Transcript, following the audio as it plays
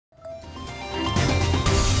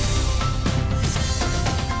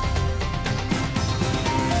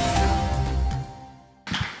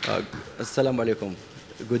Assalamu alaikum.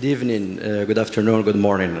 Good evening, good afternoon, good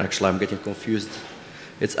morning. Actually, I'm getting confused.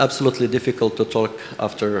 It's absolutely difficult to talk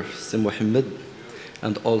after Sim Mohammed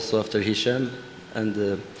and also after Hisham. And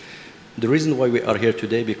the reason why we are here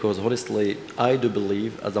today, because honestly, I do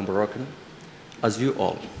believe, as a Moroccan, as you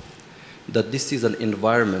all, that this is an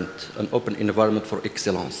environment, an open environment for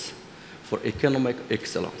excellence, for economic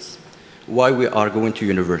excellence. Why we are going to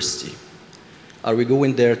university? Are we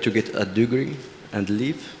going there to get a degree and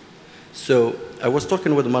leave? So I was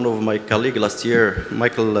talking with one of my colleagues last year,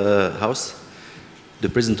 Michael House, the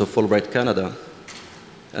president of Fulbright Canada,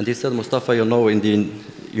 and he said, Mustapha, you know, in the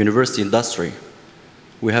university industry,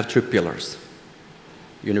 we have three pillars.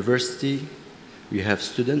 University, you have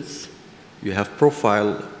students, you have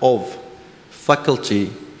profile of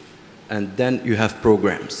faculty, and then you have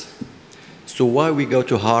programs. So why we go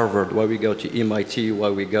to Harvard, why we go to MIT, why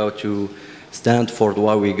we go to Stanford,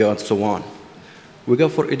 why we go and so on? We go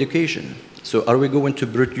for education. So are we going to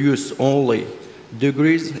produce only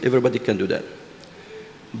degrees? Everybody can do that.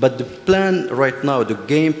 But the plan right now, the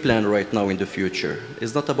game plan right now in the future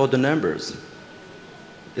is not about the numbers.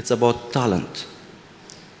 It's about talent.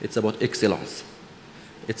 It's about excellence.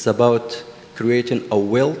 It's about creating a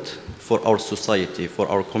wealth for our society, for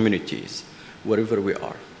our communities, wherever we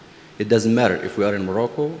are. It doesn't matter if we are in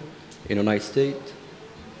Morocco, in the United States,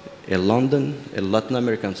 in London, in Latin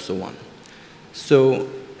America, and so on. So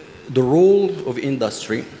the role of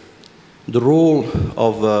industry, the role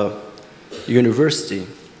of university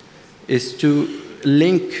is to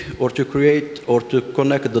link or to create or to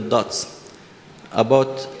connect the dots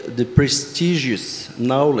about the prestigious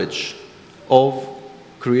knowledge of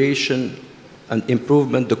creation and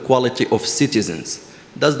improvement the quality of citizens.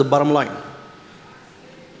 That's the bottom line.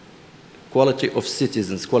 Quality of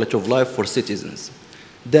citizens, quality of life for citizens.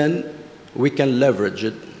 Then we can leverage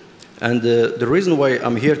it. And the reason why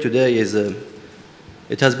I'm here today is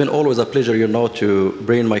it has been always a pleasure, you know, to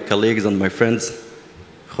bring my colleagues and my friends,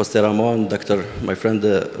 Jose Ramon, my friend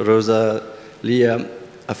Rosa, Leah,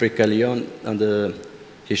 Africa Leon, and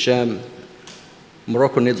Hisham.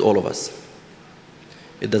 Morocco needs all of us.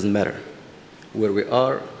 It doesn't matter where we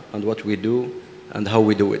are and what we do and how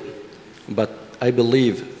we do it. But I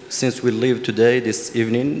believe since we live today, this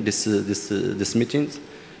evening, this meetings,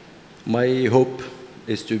 my hope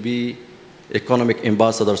is to be economic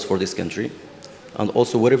ambassadors for this country, and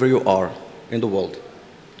also wherever you are in the world,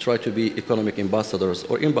 try to be economic ambassadors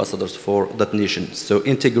or ambassadors for that nation. So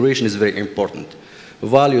integration is very important.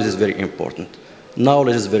 Values is very important.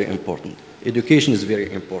 Knowledge is very important. Education is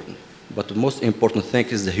very important. But the most important thing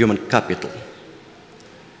is the human capital.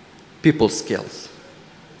 People skills.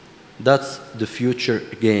 That's the future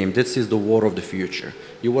game. This is the war of the future.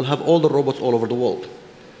 You will have all the robots all over the world.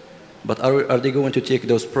 But are they going to take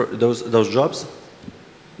those jobs?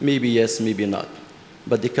 Maybe yes, maybe not.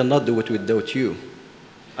 But they cannot do it without you,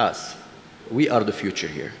 us. We are the future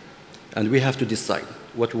here. And we have to decide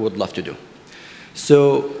what we would love to do.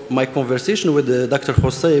 So my conversation with Dr.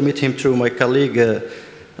 Jose, I met him through my colleague,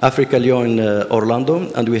 Africa Leon in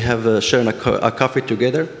Orlando, and we have shared a coffee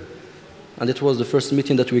together. And it was the first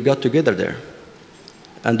meeting that we got together there.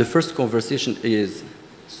 And the first conversation is,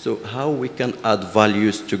 so how we can add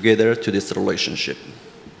values together to this relationship.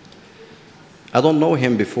 I don't know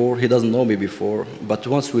him before, he doesn't know me before, but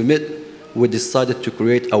once we met, we decided to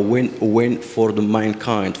create a win-win for the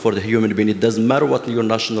mankind, for the human being. It doesn't matter what your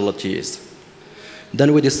nationality is.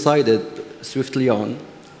 Then we decided, swiftly on,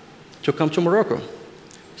 to come to Morocco.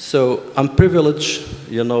 So I'm privileged,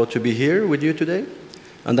 you know, to be here with you today.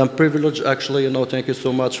 And I'm privileged, actually, you know, thank you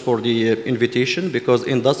so much for the invitation, because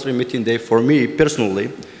Industry Meeting Day, for me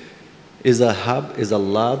personally, is a hub, is a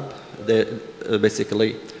lab,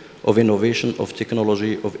 basically, of innovation, of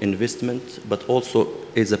technology, of investment, but also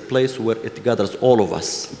is a place where it gathers all of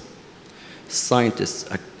us, scientists,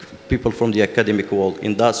 people from the academic world,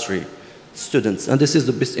 industry, students, and this is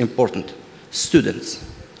the most important, students,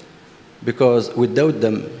 because without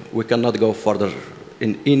them, we cannot go further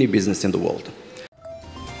in any business in the world.